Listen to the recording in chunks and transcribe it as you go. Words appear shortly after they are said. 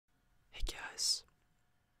guys,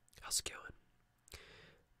 how's it going?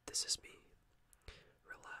 This is me,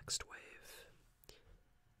 Relaxed Wave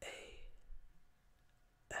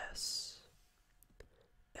ASMR,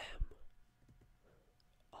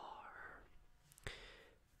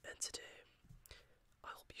 and today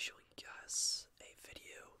I'll be showing you guys a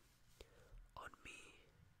video on me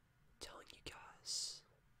telling you guys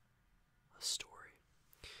a story.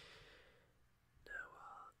 Now,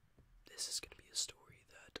 this is going to be a story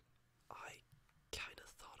that I kind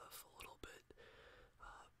of thought of a little bit,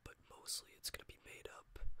 but mostly it's going to be made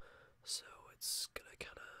up, so it's going to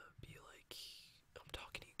kind of be like I'm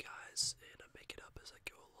talking to you guys and I make it up as I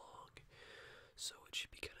go along, so it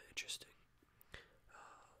should be kind of interesting.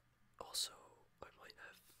 Also, I might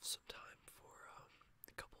have some time for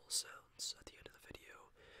a couple of sounds at the end of the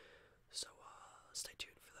video, so stay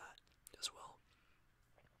tuned for that as well.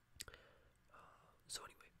 So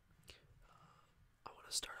anyway, I want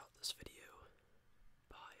to start out this video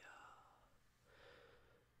by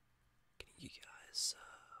getting you guys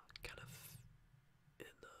kind of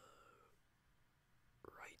in the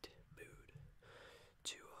right mood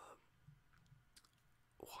to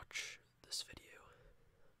watch this video.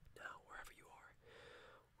 Now, wherever you are,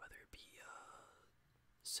 whether it be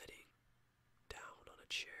sitting down on a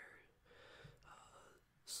chair,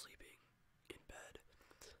 sleeping in bed,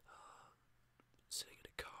 sitting in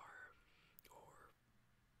a car, or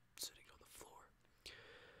sitting on the floor,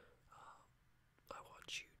 I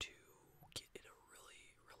want you to get in a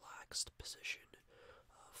really relaxed position,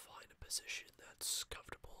 find a position that's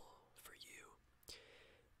comfortable for you,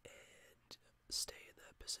 and stay in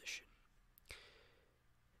that position.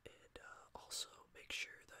 And also make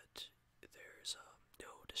sure that there's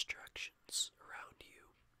no distractions around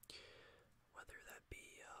you, whether that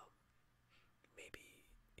be maybe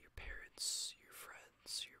your parents, your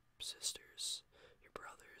friends, your sisters, your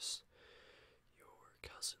brothers, your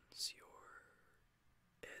cousins, your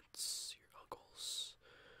aunts, your uncles,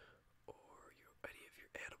 or any of your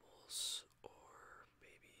animals, or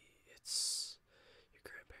maybe it's your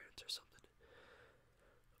grandparents or something,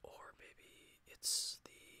 or maybe it's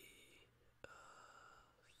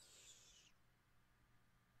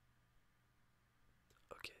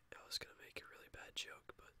okay, I was gonna make a really bad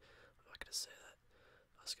joke, but I'm not gonna say that.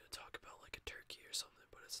 I was gonna talk about like a turkey or something,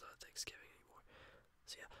 but it's not Thanksgiving anymore.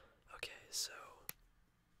 So yeah, okay, so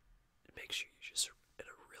make sure you're just in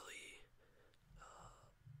a really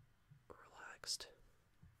relaxed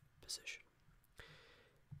position.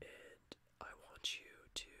 And I want you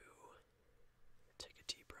to take a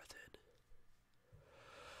deep breath in.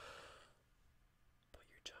 Put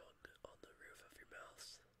your tongue on the roof of your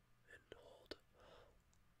mouth and hold.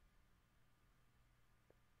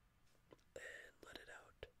 And let it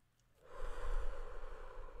out.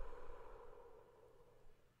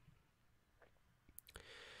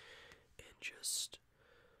 And just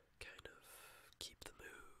kind of keep the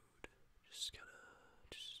mood. Just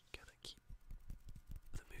kind of keep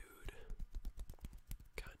the mood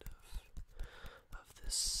kind of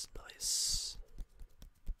this nice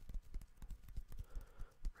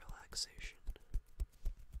relaxation.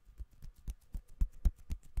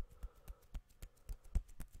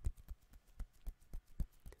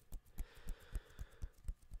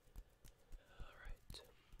 Alright.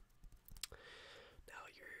 Now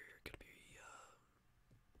you're gonna be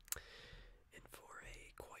in for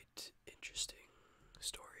a quite interesting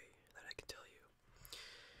story that I can tell you.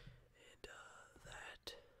 And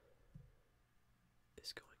that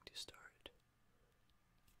is going to start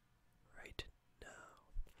right now.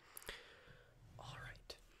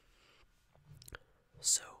 Alright.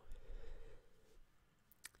 So,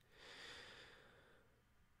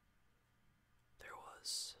 there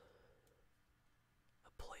was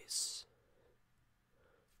a place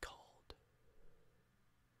called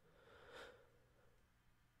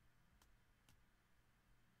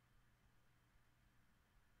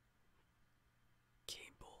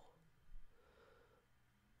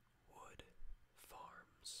Mablewood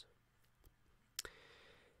Farms.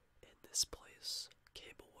 And this place,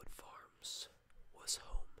 Mablewood Farms, was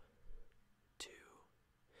home to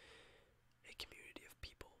a community of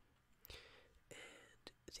people.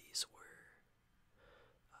 And these were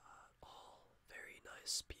all very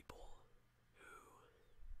nice people who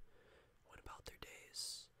went about their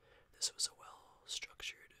days. This was a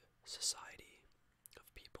well-structured society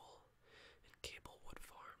of people in Mablewood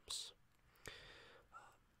Farms.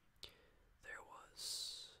 There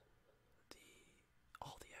was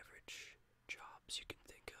all the average jobs you can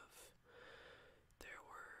think of. There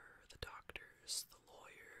were the doctors, the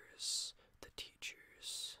lawyers, the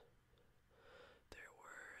teachers. There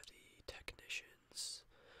were the technicians,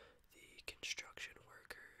 the construction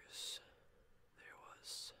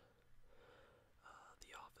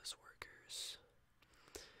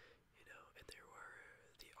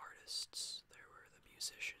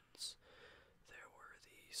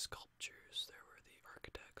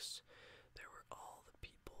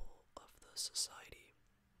society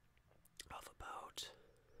of about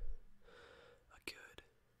a good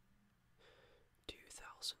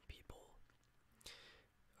 2,000 people,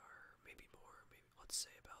 or maybe more, maybe let's say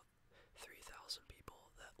about 3,000 people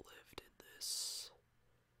that lived in this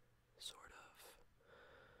sort of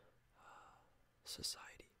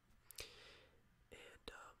society. And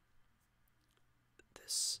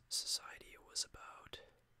this society was about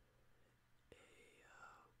a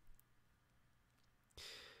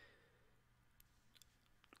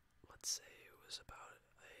let's say it was about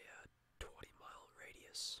a 20-mile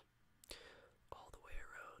radius all the way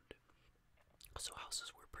around. So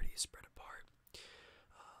houses were pretty spread apart.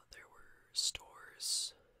 There were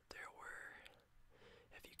stores, there were,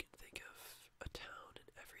 if you can think of a town and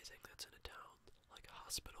everything that's in a town, like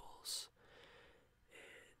hospitals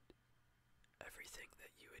and everything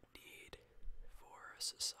that you would need for a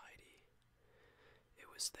society, it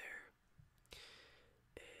was there.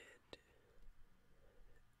 And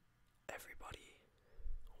everybody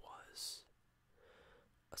was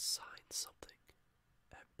assigned something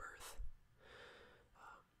at birth.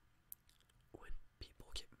 When people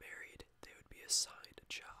get married, they would be assigned a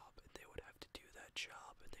job, and they would have to do that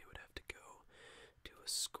job, and they would have to go to a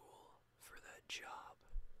school for that job.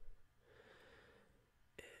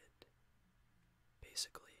 And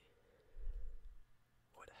basically,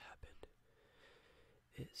 what happened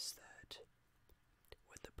is that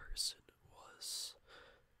when the person was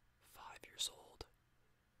 5 years old,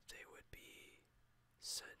 they would be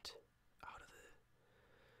sent out of the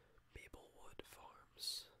Mablewood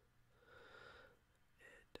farms,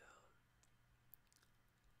 and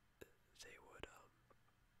they would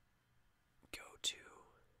go to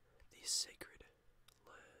the sacred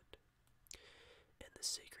land, and the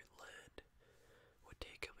sacred land would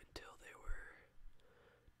take them until they were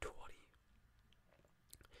 20,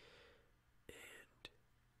 and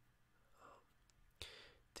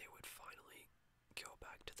they would finally go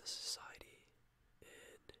back to the society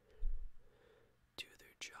and do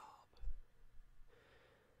their job.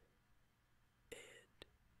 And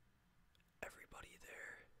everybody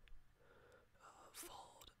there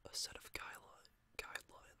followed a set of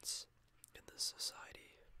guidelines in the society.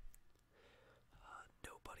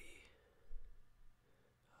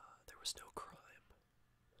 There was no crime.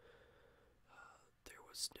 There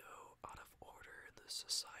was no out of order in the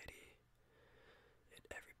society. And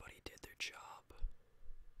everybody did their job.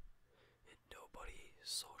 And nobody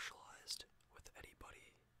socialized with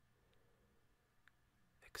anybody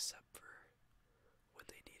except for when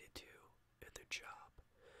they needed to in their job.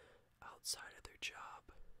 Outside of their job,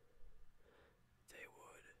 they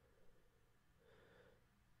would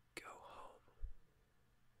go home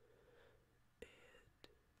and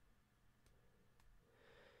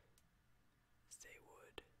they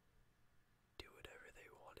would do whatever they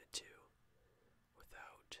wanted to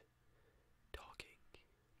without talking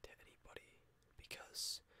to anybody,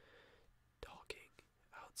 because talking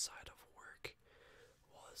outside of work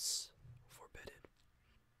was forbidden.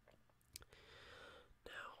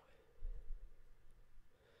 Now,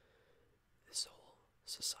 this whole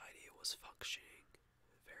society was functioning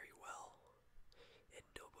very well, and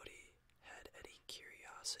nobody had any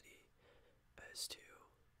curiosity as to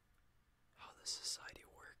how the society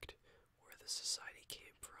worked, where the society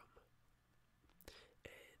came from,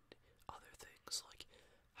 and other things like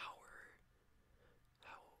how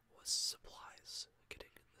was supplies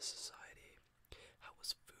getting in the society, how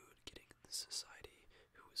was food getting in the society,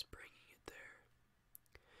 who was bringing it there.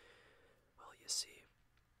 Well, you see,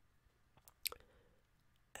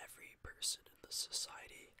 every person in the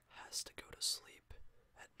society has to go to sleep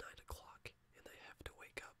at 9 o'clock, and they have to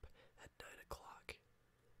wake up at 9 o'clock.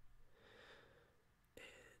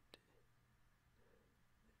 And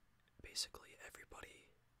basically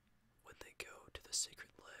everybody, when they go to the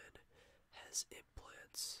sacred land, has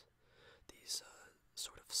implants, these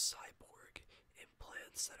sort of cyborg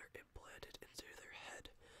implants that are implanted into their head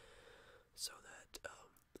so that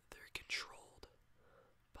they're controlled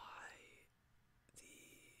by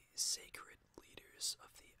the sacred leaders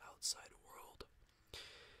of the outside world.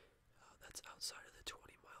 That's outside of the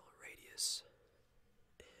 20-mile radius.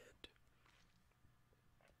 And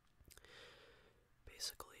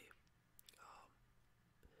basically,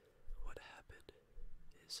 what happened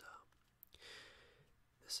is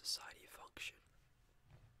the society functioned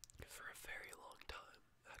for a very long time,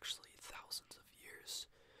 actually thousands of years.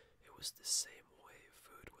 It was the same way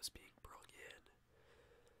food was being brought in,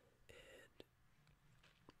 and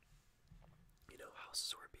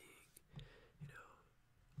houses were being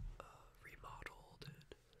remodeled,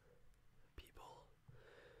 and people,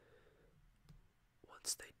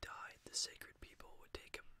 once they died, the sacred people would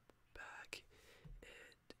take them back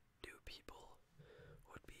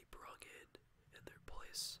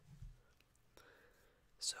place.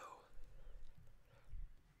 So,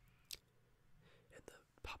 and the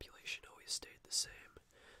population always stayed the same.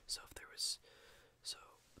 So if there was,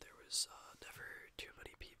 never too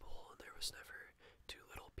many people, and there was never too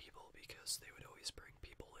little people, because they would always bring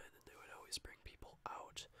people in and they would always bring people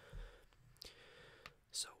out.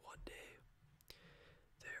 So one day,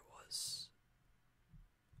 there was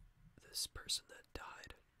this person that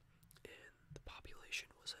died, and the population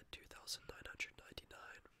was at 2,999.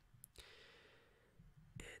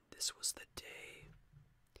 And this was the day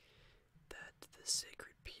that the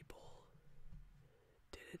sacred people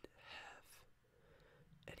didn't have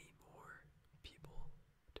any more people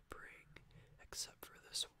to bring except for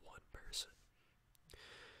this one person.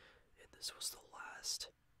 And this was the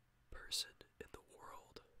last person in the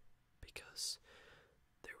world, because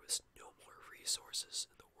there was no more resources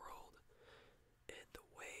in the world, and the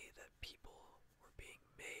way that people were being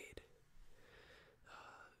made,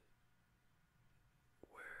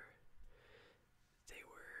 where they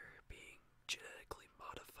were being genetically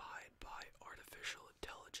modified by artificial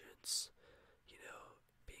intelligence,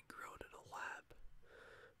 being grown in a lab,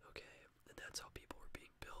 okay? And that's how people were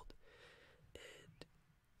being built. And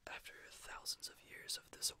after thousands of years of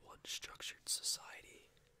this one structured society,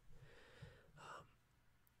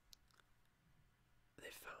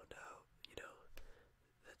 they found out,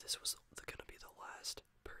 that this was gonna be the last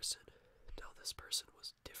person. Now this person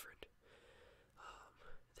was different.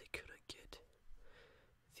 They couldn't get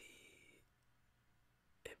the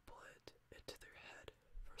implant into their head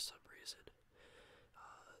for some reason.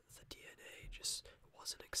 The DNA just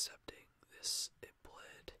wasn't accepting this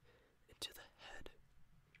implant into the head.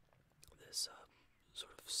 This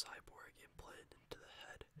sort of cyborg implant into the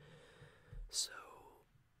head. So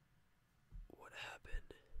what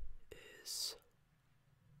happened is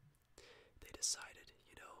they decided,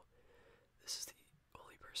 this is the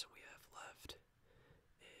only person we have left,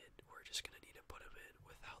 and we're just gonna need to put him in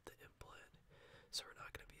without the implant, so we're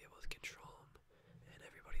not gonna be able to control him. And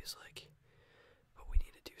everybody's like, but we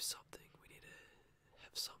need to do something. We need to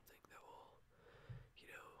have something that will,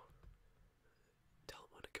 tell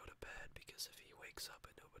him when to go to bed, because if he wakes up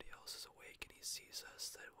and nobody else is awake and he sees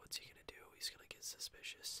us, then what's he gonna do? He's gonna get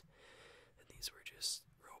suspicious. And these were just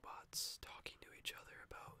robots talking to each other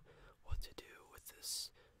about what to do with this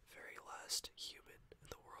very last human in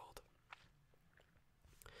the world.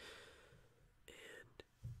 And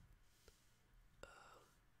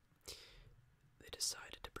they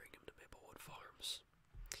decided to bring him to Mablewood Farms.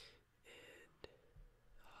 And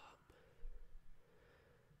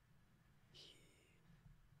he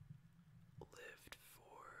lived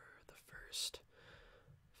for the first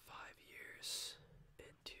 5 years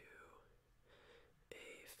into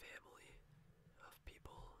a family of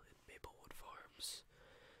people in Mablewood Farms,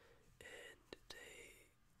 and they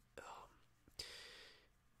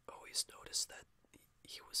always noticed that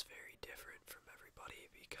he was very different from everybody,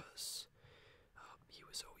 because he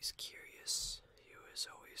was always curious. He was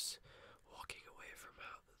always walking away from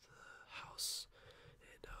the house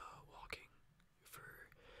and walking for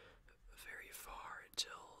very far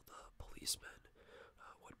until the policeman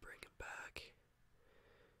would bring him back.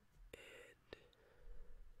 And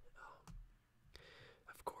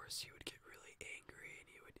of course he would get really angry and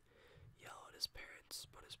he would yell at his parents,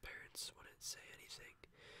 but his parents wouldn't say anything,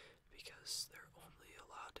 because they're only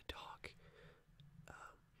allowed to talk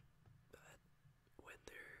when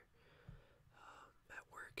they're at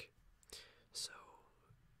work. So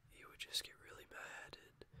he would just get really mad,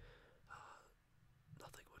 and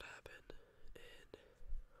nothing would happen. And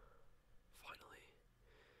finally,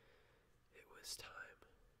 it was time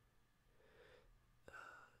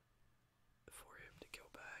for him to go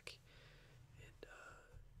back and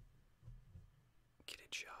get a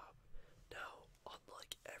job. Now,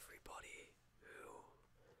 unlike everybody who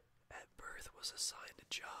at birth was assigned a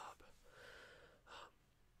job,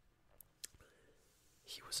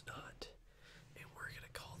 he was not. And we're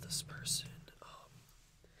gonna call this person,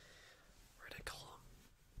 we're gonna call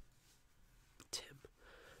him Tim.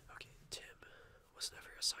 Okay, Tim was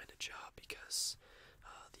never assigned a job because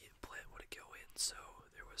the implant wouldn't go in, so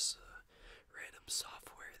there was random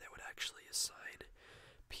software that would actually assign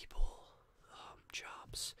people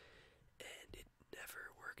jobs, and it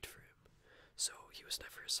never worked for him. So he was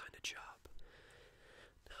never assigned a job.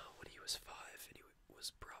 Now, when he was 5 and he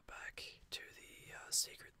was brought back to the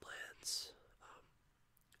sacred lands,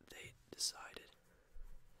 they decided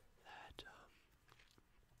that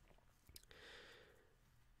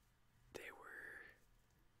they were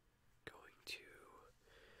going to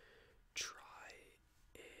try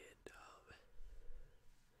and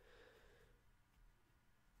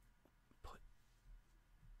put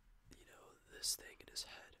this thing in his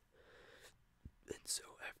head. And so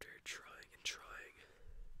after trying and trying,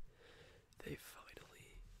 they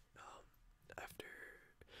finally, after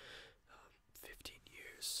 15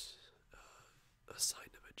 years,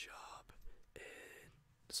 assigned him a job and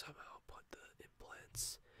somehow put the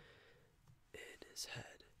implants in his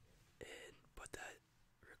head. But that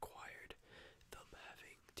required them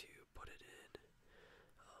having to put it in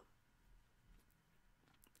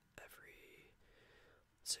every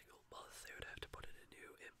single month. They would have to put in a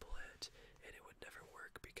new implant, and it would never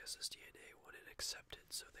work because his DNA wouldn't accept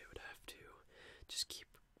it, so they would have to just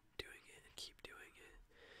keep doing it and keep doing it.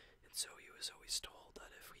 And so he was always told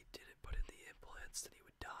that if he didn't put in the implants, then he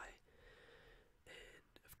would die. And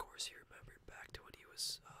of course he remembered back to when he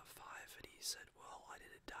was 5, and he said, well, I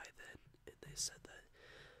didn't die then. And they said that,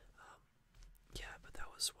 yeah, but that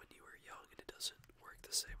was when you were young, and it doesn't work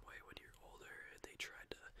the same way when you're older. And they tried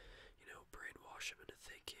to, brainwash him into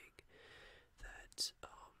thinking that,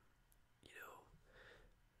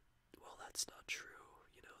 well, that's not true.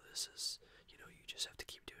 This is, you just have to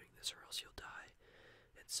keep doing this or else you'll die.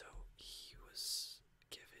 And so he was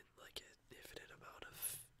given like an infinite amount of,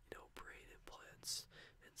 brain implants,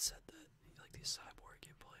 and said that, like these cyborg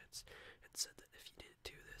implants, and said that if you didn't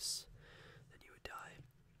do this, then you would die.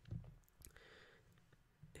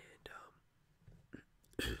 And,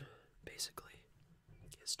 basically,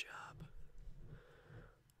 his job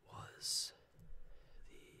was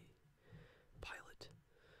the pilot.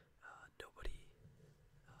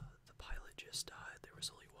 The pilot just died. There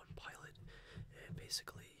was only one pilot, and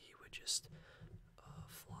basically he would just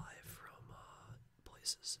fly from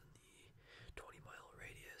places in the 20-mile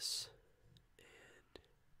radius, and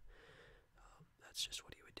that's just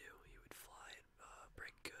what he would do. He would fly and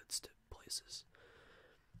bring goods to places,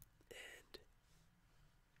 and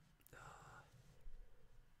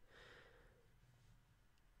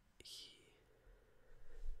he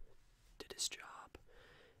did his job,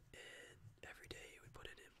 and every day he would put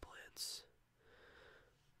in implants,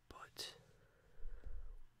 but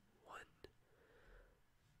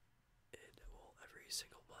every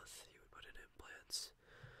single month he would put in implants,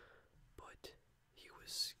 but he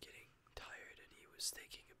was getting tired, and he was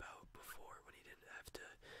thinking about before when he didn't have to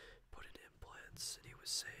put in implants, and he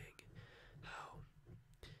was saying how,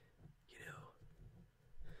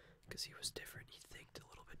 because he was different, he thinked a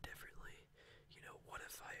little bit differently. What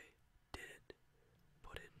if I didn't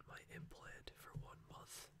put in my implant for 1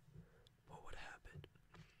 month? What would happen?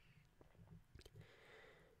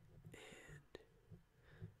 And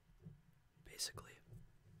basically,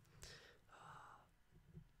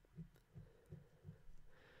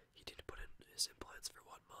 he didn't put in his implants for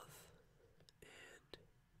 1 month, and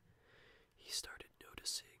he started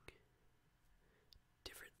noticing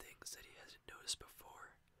different things that he hasn't noticed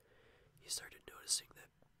before. He started noticing that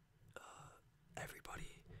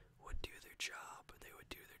everybody would do their job, and they would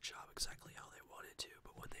do their job exactly how they wanted to,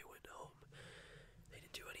 but when they went home, they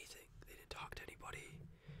didn't do anything. They didn't talk to anybody.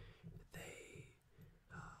 They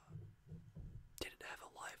didn't have a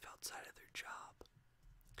life outside of their job,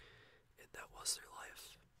 and that was their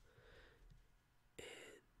life.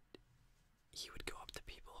 And he would go up to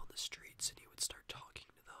people on the streets, and he would start talking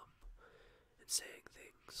to them and saying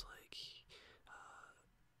things like,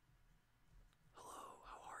 hello,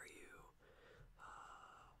 how are you?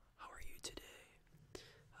 How are you today?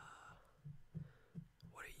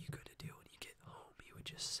 What are you going to do when you get home? He would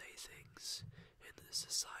just say things in the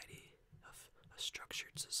society of a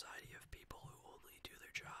structured society of people who only do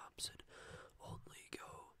their jobs and only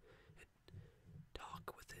go and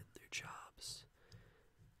talk within their jobs.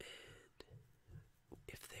 And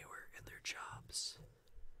if they were in their jobs,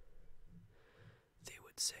 they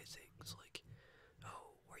would say things like,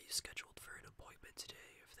 oh, were you scheduled for an appointment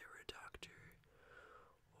today? If they were a doctor,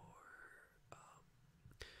 or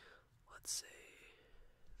let's say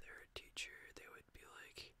they're a teacher, they would be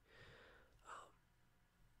like, oh,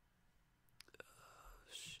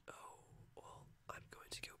 well, I'm going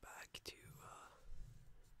to go back to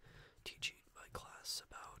teaching my class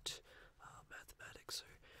about mathematics,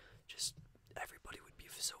 or just everybody would be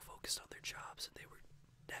so focused on their jobs, and they would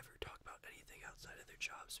never talk about anything outside of their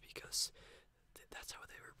jobs because that's how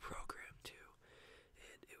they were programmed to.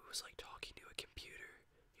 And it was like talking to a computer,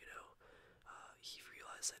 he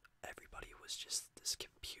realized that everybody was just this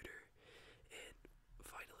computer, and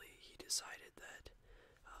finally he decided that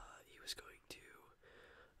he was going to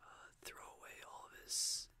throw away all of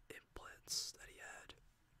his implants that he had.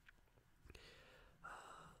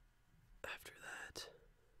 After that,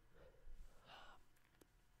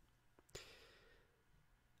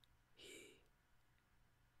 he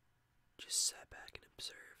just sat back and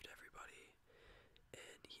observed everybody,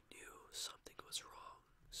 and he knew something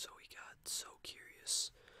so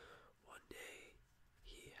curious. One day,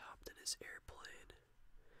 he hopped in his airplane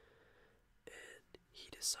and he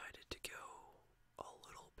decided to go a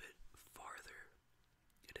little bit farther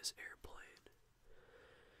in his airplane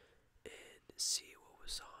and see what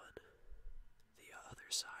was on the other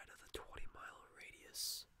side of the 20-mile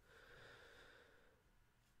radius.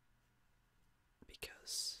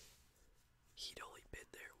 Because he'd only been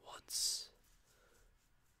there once,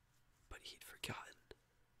 but he'd forgotten.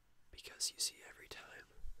 Because you see, every time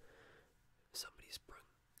somebody's brung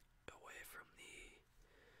away from the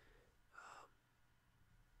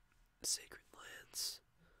sacred lands,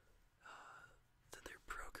 then they're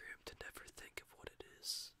programmed to never think of what it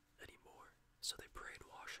is anymore. So they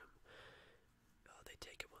brainwash them. They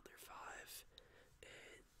take them when they're 5,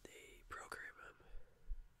 and they program them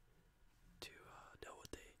to know what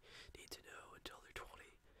they need to know until they're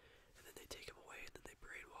 20, and then they take them away, and then they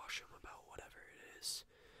brainwash them about whatever it is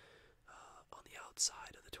on the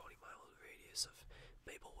outside of the 20-mile radius of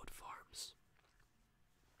Mablewood Farms.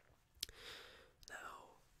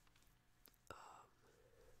 Now,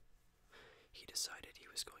 he decided he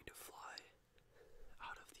was going to fly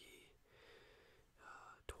out of the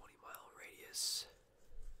 20-mile radius,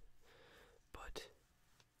 but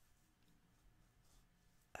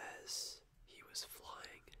as he was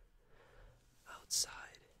flying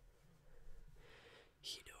outside,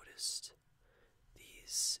 he noticed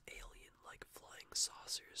these alien-like flying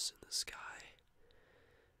saucers in the sky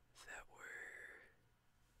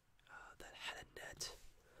that had a net,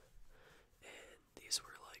 and these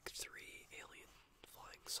were like 3 alien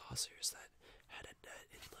flying saucers that had a net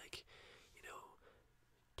and, like, you know,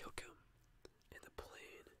 took him in the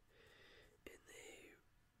plane, and they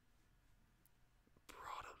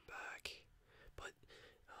brought him back, but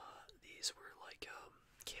these were like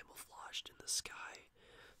camouflaged in the sky,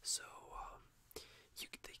 so he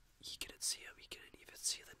couldn't see him. He couldn't even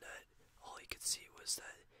see the net. All he could see was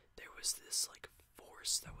that there was this like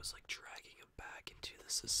force that was like dragging him back into the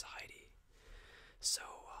society. So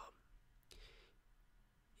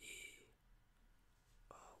he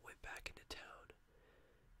went back into town,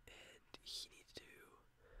 and he needed to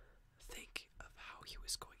think of how he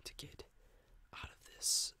was going to get out of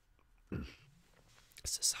this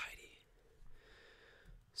society.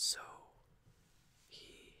 So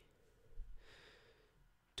he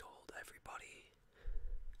told everybody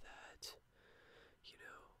that, you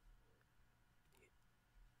know,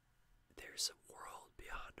 there's a world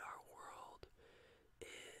beyond our world,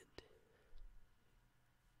 and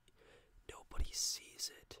nobody sees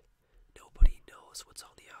it. Nobody knows what's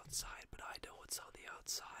on the outside, but I know what's on the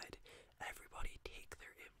outside. Everybody take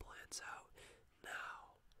their implants out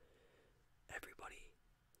now. Everybody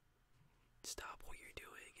stop what you're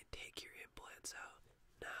doing and take your implants out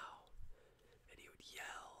now. And he would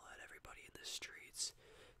yell at everybody in the streets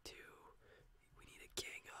we need to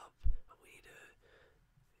gang up, and we need to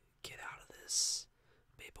get out of this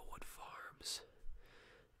Mablewood Farms,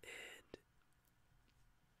 and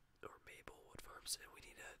we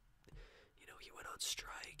need to, he went on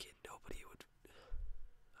strike, and nobody would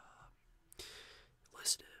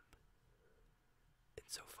listen to him. And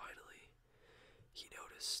so finally, he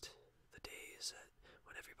noticed the days that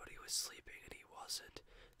when everybody was sleeping and he wasn't,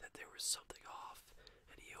 that there was something off,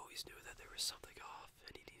 and he always knew that there was something off,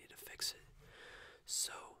 and he needed to fix it.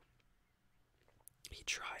 So he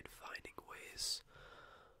tried finding ways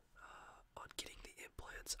on getting the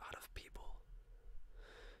implants out of people,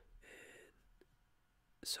 and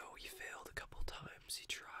so he failed a couple times. He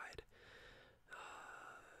tried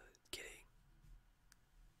getting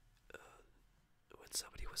when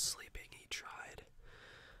somebody was sleeping, he tried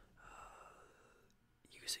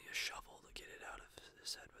using a shovel to get it out of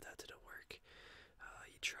his head, but that didn't work.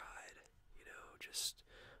 He tried, just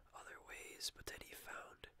other ways, but then he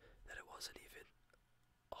found that it wasn't even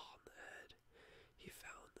on the head. He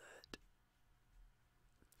found that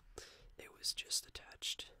it was just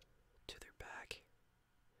attached to their back,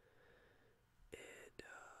 and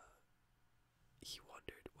he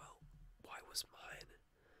wondered, well, why was mine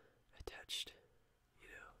attached,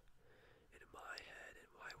 in my head,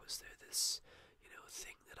 and why was there this,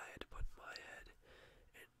 thing that I had to put in my head?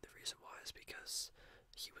 And the reason why is because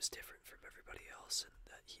he was different from everybody else, and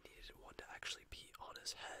that he needed one to actually be on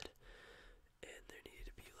his head, and there needed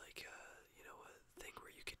to be like a thing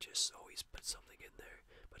where you could just always put something in there,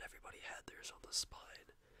 but everybody had theirs on the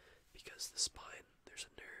spine, because the spine, there's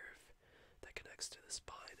a nerve that connects to the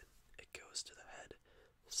spine, and it goes to the head,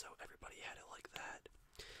 so everybody had it like that,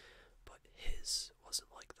 but his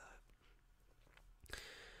wasn't like that.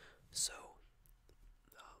 So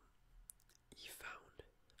he found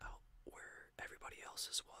out where everybody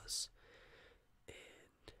else's was,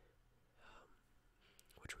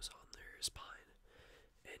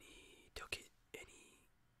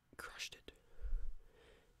 crushed it.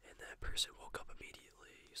 And that person woke up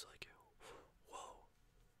immediately. He's like, whoa.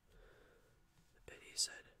 And he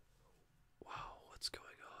said, wow, what's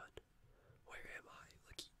going on? Where am I?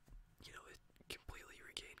 Like, it completely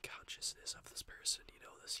regained consciousness of this person,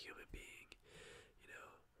 this human being, you know.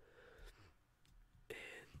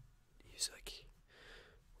 And he's like,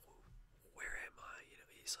 where am I?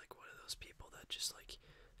 He's like one of those people that just, like,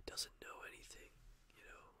 doesn't know anything,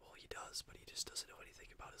 Well, he does, but he just doesn't know anything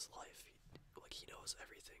about his life. He knows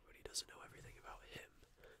everything, but he doesn't know everything about him.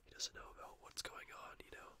 He doesn't know about what's going on,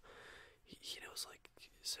 He knows, like,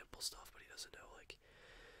 simple stuff, but he doesn't know, like,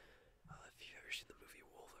 if you've ever seen the movie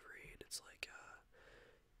Wolverine, it's like,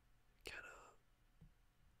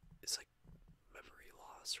 it's like memory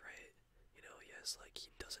loss, right? He has, like,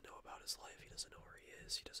 he doesn't know about his life, he doesn't know where he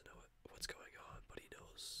is, he doesn't know what's going on, but he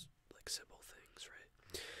knows, like, simple things, right?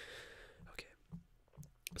 Okay,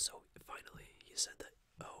 so finally he said that,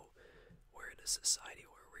 oh, we're in a society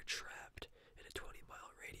where we're trapped in a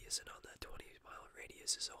 20-mile radius, and on that 20-mile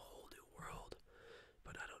radius is a whole new world,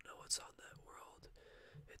 but I don't know what's on that world.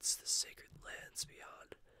 It's the sacred lands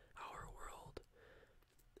beyond our world.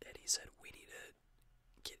 And he said we need to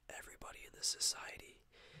get everybody in the society,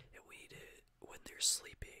 and we need to, when they're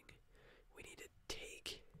sleeping, we need to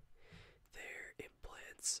take their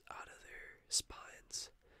implants out of their spines,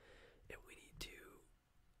 and we need to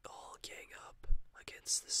all gang up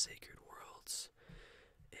against the sacred worlds,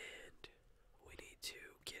 and we need to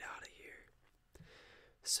get out of here.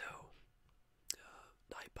 So,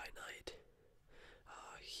 night by night,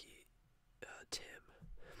 Tim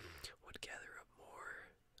would gather up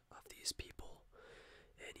more of these people,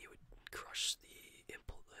 and he would crush the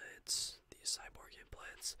implants, the cyborg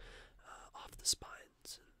implants, off the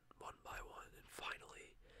spines, and one by one, and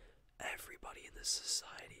finally, everybody in this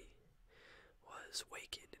society was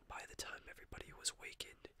wakened, and by the time everybody was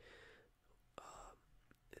wakened,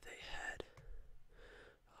 they had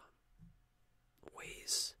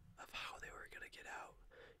ways of how they were gonna get out.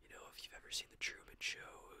 If you've ever seen The Truman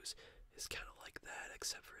Show, it's kind of like that,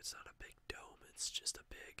 except for it's not a big dome, it's just a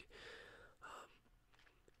big,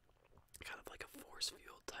 kind of like a force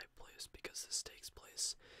field type place, because this takes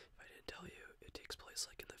place, if I didn't tell you, it takes place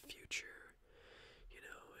like in the future, and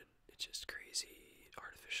it's just crazy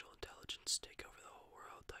artificial intelligence take over the whole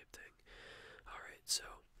world type thing. Alright, so,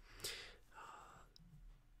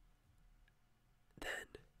 then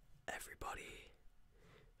everybody,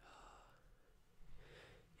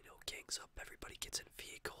 gangs up, everybody gets in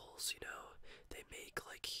vehicles, they make,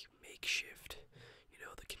 like, makeshift,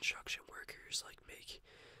 the construction workers, like, make,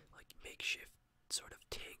 like, makeshift sort of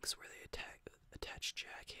tanks where they attach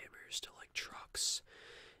jackhammers to, like, trucks,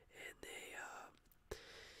 and they,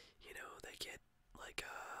 they get, like,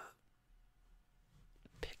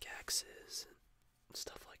 pickaxes and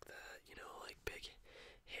stuff like that, like big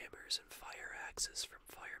hammers and fire axes from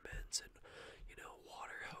firemen's, and,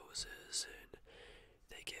 water hoses, and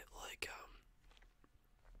they get, like,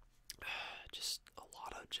 just a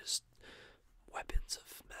lot of just weapons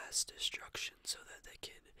of mass destruction so that they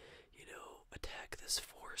can, attack this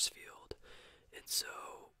force field. And so,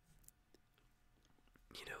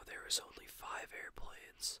 there was only 5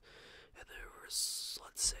 airplanes, and there was,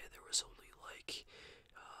 let's say there was only, like,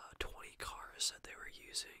 20 cars that they were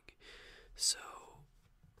using. So,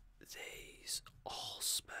 they all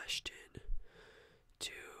smashed in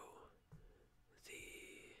to the,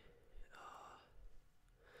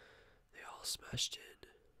 they all smashed in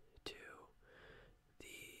to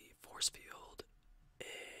the force field,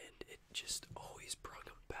 and it just always brought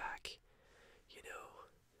them back,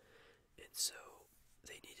 and so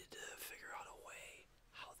they needed to figure out a way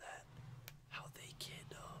how they can,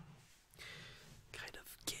 kind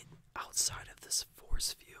of get outside of this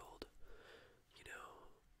force field,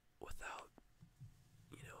 without,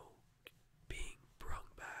 being brung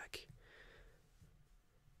back.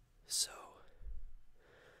 So,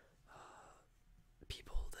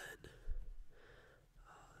 people then,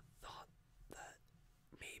 thought that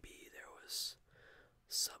maybe there was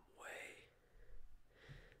some way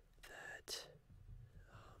that,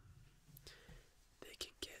 they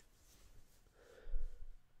can get,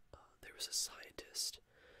 there was a scientist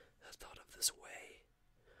that thought of this way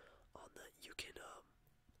on that you can,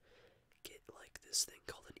 get, like, this thing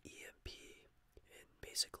called an EMP, and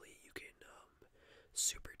basically you can,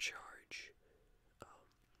 supercharge,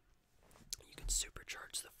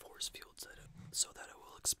 the force fields so that it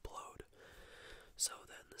will explode. So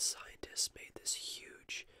then the scientist made this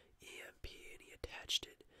huge EMP, and he attached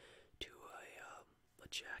it to a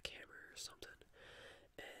jackhammer or something,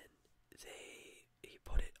 and he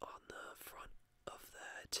put it on the front of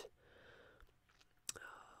that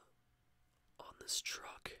this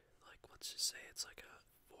truck, like let's just say it's like a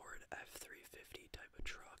Ford F-350 type of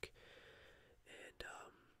truck, and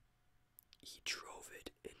he drove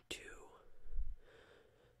it into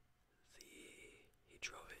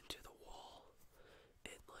the wall,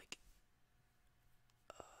 and like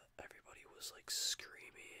everybody was like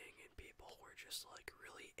screaming, and people were just like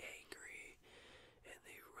really angry, and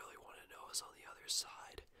they really wanted to know what was on the other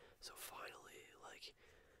side. So finally, like,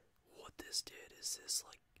 what this did is this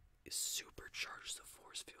like supercharged the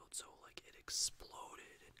force field, so like it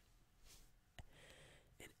exploded,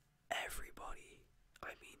 and everybody,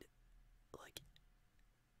 I mean, like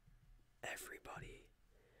everybody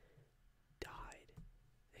died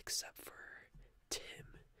except for Tim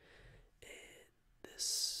and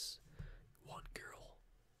this one girl,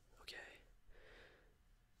 okay,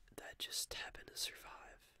 that just happened to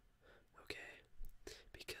survive, okay,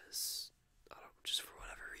 because, I don't, just for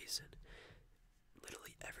whatever reason,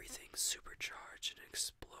 literally everything supercharged and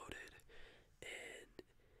exploded, and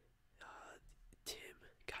Tim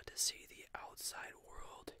got to see the outside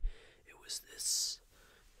world. It was this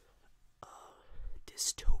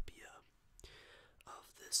dystopia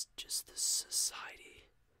of this society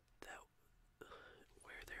that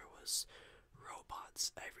where there was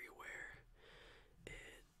robots everywhere,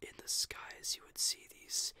 and in the skies you would see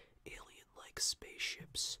these alien-like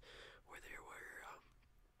spaceships, where there were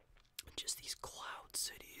just these cloud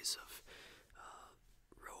cities of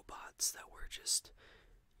robots that were just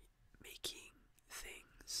making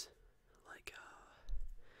things like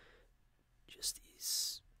just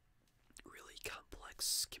these really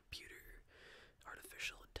complex computer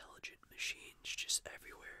artificial intelligent machines just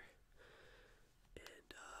everywhere.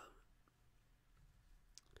 And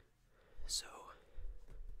so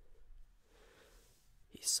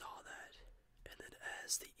he saw that, and then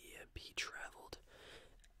as the EMP traveled,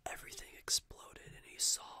 everything exploded, and he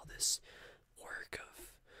saw this work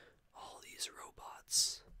of all these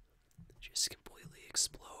robots just completely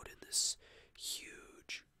explode in this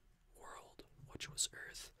huge world, which was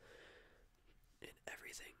Earth, and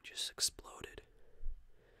everything just exploded.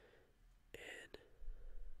 And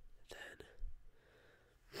then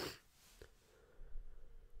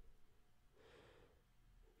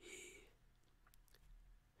he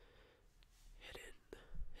hid in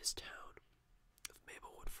his town of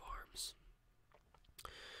Mablewood Farms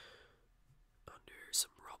under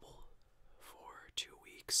some rubble for 2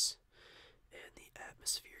 weeks, and the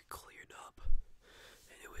atmosphere cleared up,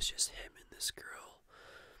 and it was just him and this girl.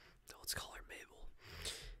 Let's call her Mabel.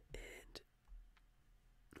 And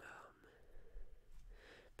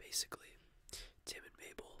basically, Tim and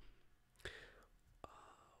Mabel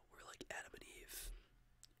were like Adam and Eve,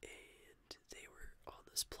 and they were on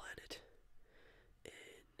this planet,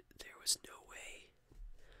 and there was no way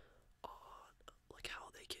on like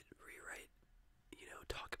how they could rewrite,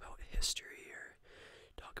 talk about history or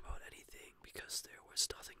talk about anything, because there was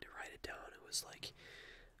nothing to write it down. It was like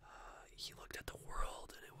he looked at the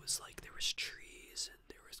world, and it was like there was trees and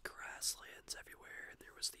there was grasslands everywhere, and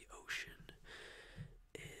there was the ocean,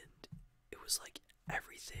 and it was like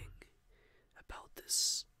everything about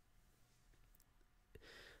this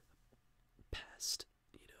past,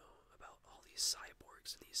 about all these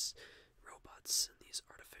cyborgs and these robots and these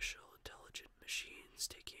artificial intelligent machines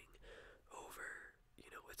taking over.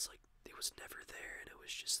 It's like it was never there, and it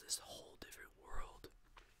was just this whole different world.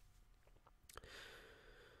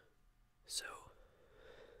 So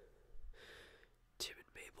Tim and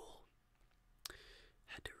Mabel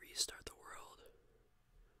had to restart the world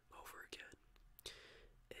over again,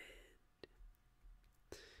 and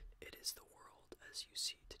it is the world as you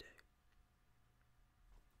see today.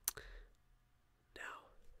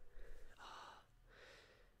 Now,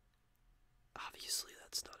 obviously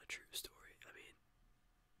that's not a true story. I mean,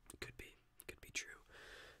 it could be true.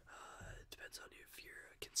 It depends on if you're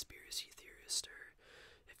a conspiracy theorist or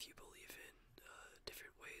if you believe in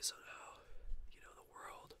different ways on how, the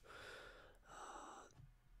world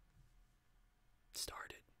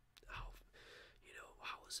started. How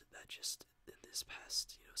was it that just in this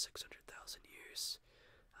past, 600,000 years,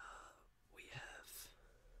 we have,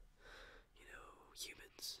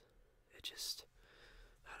 humans? It just,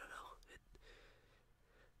 I don't know.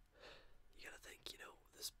 You gotta think,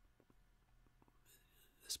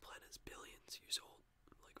 this planet is billions years old,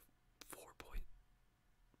 like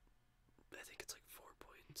I think it's like 4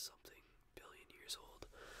 point something billion years old,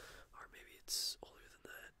 or maybe it's older than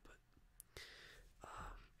that,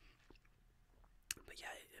 but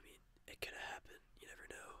yeah, I mean, it could have happened, you never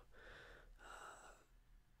know.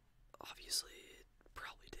 Obviously, it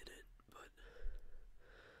probably didn't, but,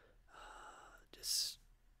 just,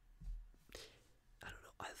 I don't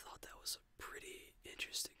know, I thought that was a pretty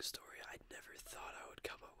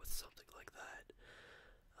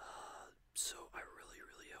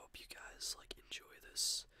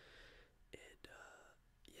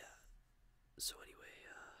So anyway,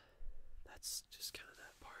 that's just kind of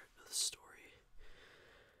that part of the story.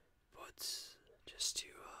 But just to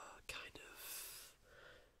kind of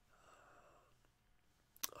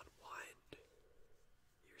unwind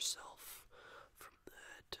yourself from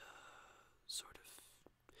that sort of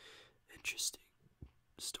interesting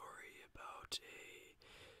story about a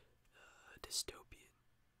dystopian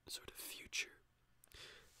sort of future,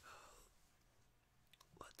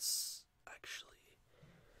 let's actually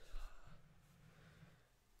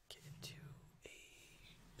get into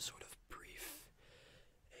a sort of brief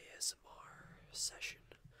ASMR session.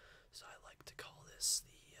 So I like to call this the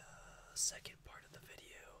second part of the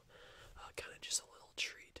video, kind of just a little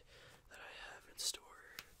treat that I have in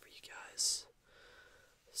store for you guys.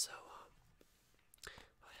 So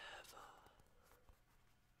I have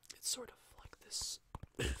it's sort of like this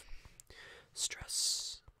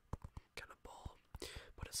stress kind of ball,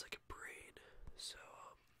 but it's like a brain. So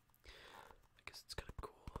I guess it's kind of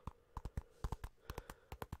cool.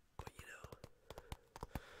 But you know,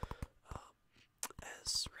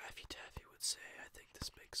 as Raffy Taffy would say, I think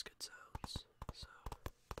this makes good sounds. So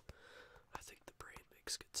I think the brain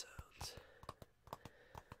makes good sounds. So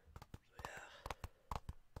yeah.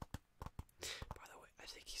 By the way, I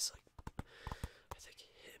think he's like, I think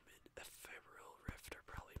him and Ephemeral Rift are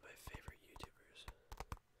probably my favorite YouTubers.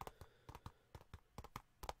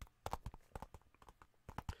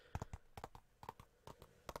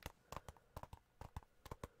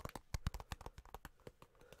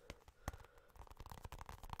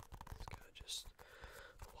 It's kind of just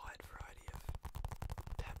a wide variety of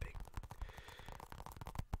tapping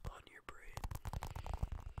on your brain.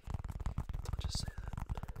 I'll just say that.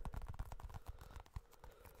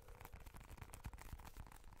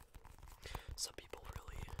 Some people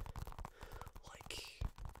really like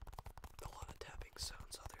a lot of tapping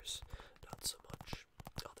sounds, others not so much.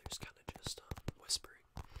 Others kind of just whispering.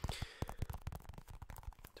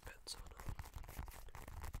 Depends on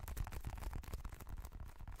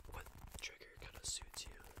what trigger kind of suits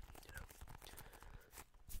you, you know.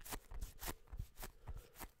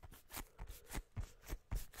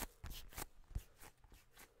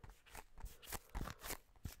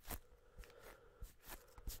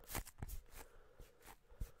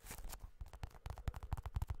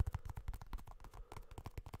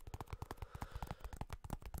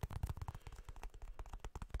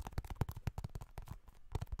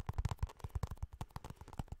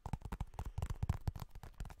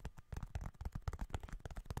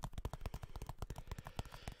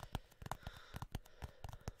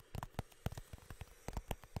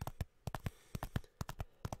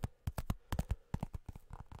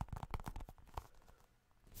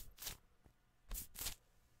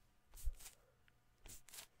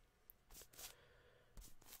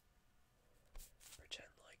 Pretend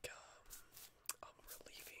like I'm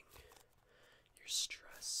relieving your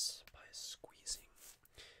stress by squeezing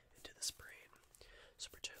into this brain. So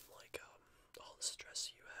pretend like all the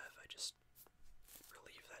stress you have, I just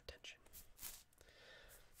relieve that tension.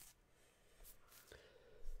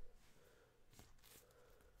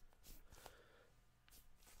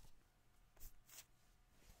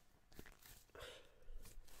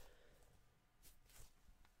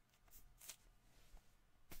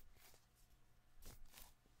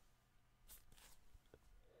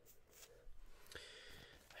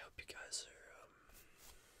 I hope you guys are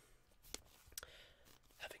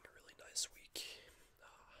having a really nice week.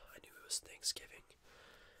 I knew it was Thanksgiving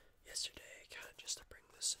yesterday, kind of just to bring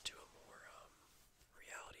this into a more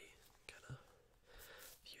reality kind of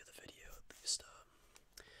view of the video. At least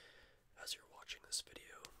as you're watching this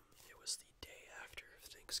video, it was the day after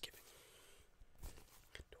Thanksgiving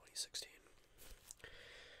 2016.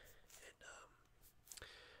 And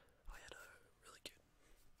I had a really good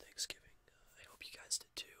Thanksgiving. I hope you guys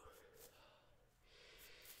did too.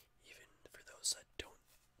 Even for those that don't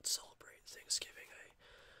celebrate Thanksgiving, I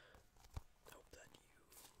hope that you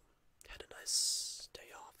had a nice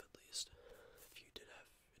day off at least. If you did have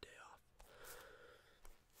a day off.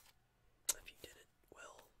 If you didn't,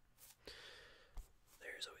 well,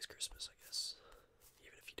 there's always Christmas, I guess.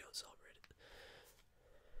 Even if you don't celebrate it.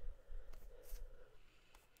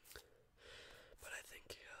 But I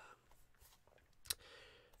think, you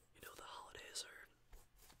know, the holidays are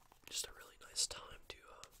just a really nice time to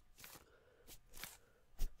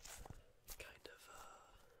kind of,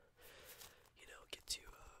 you know, get to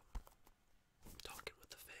talking with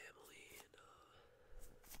the family and,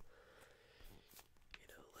 you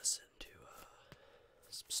know, listen to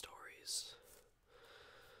some stories.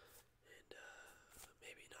 And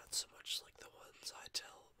maybe not so much like the ones I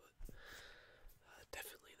tell, but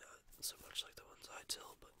definitely not so much like the ones I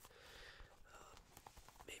tell, but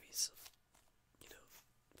maybe some,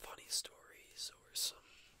 funny stories or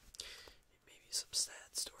maybe some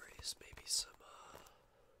sad stories, maybe some,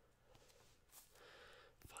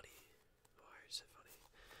 funny, why is it funny?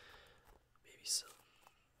 Maybe some,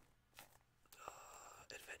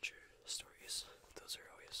 adventure stories. Those are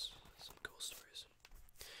always some cool stories.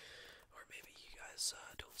 Or maybe you guys,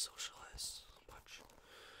 don't socialize much.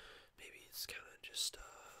 Maybe it's kind of just,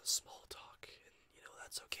 small talk, and,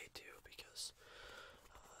 that's okay too, because,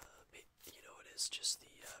 it is just the,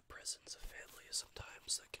 presence of family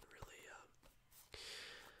sometimes that can really,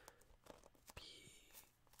 be,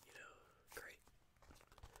 great.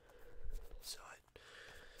 So I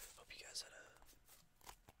hope you guys had a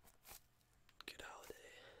good holiday.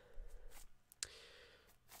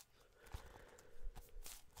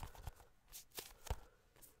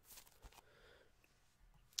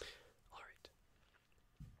 Alright.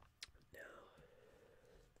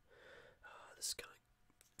 Now, this is gonna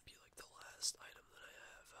be like the last item that I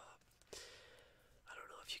have. I don't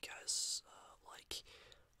know if you guys, like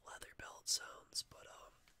leather belt sounds, but,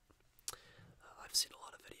 I've seen a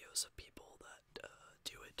lot of videos of people that,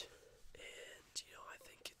 do it, and, I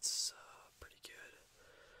think it's, pretty good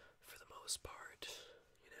for the most part.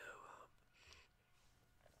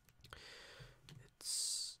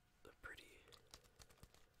 It's a pretty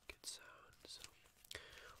good sound, so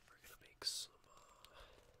we're gonna make some,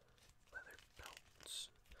 leather belts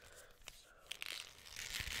sounds.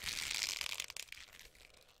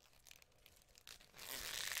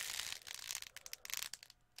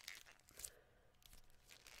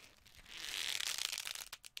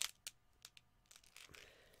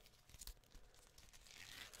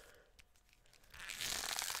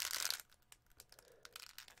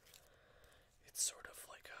 It's sort of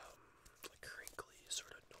like crinkly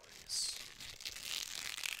sort of noise.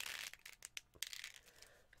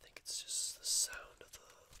 I think it's just the sound of the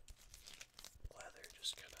leather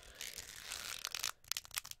just kind of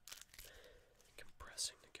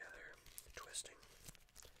compressing together, twisting.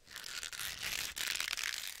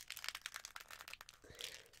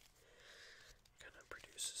 Kind of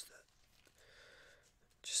produces that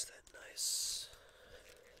nice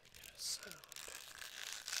kind of sound.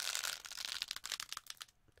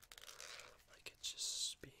 Like it's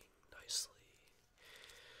just being nicely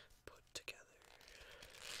put together.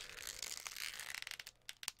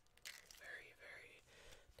 Very, very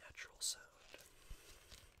natural sound.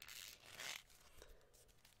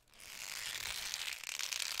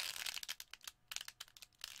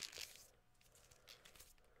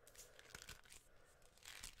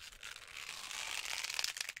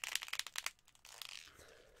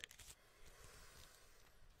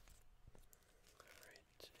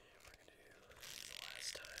 Alright, we're gonna do the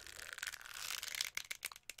last time.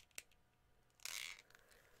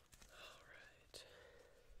 Alright.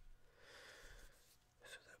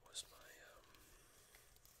 So that was my,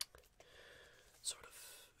 sort of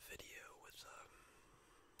video with,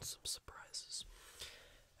 some surprises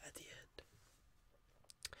at the end.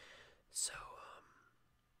 So,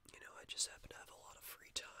 I just happen to have a lot of free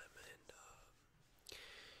time, and,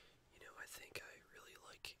 I think I really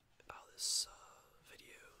like how this,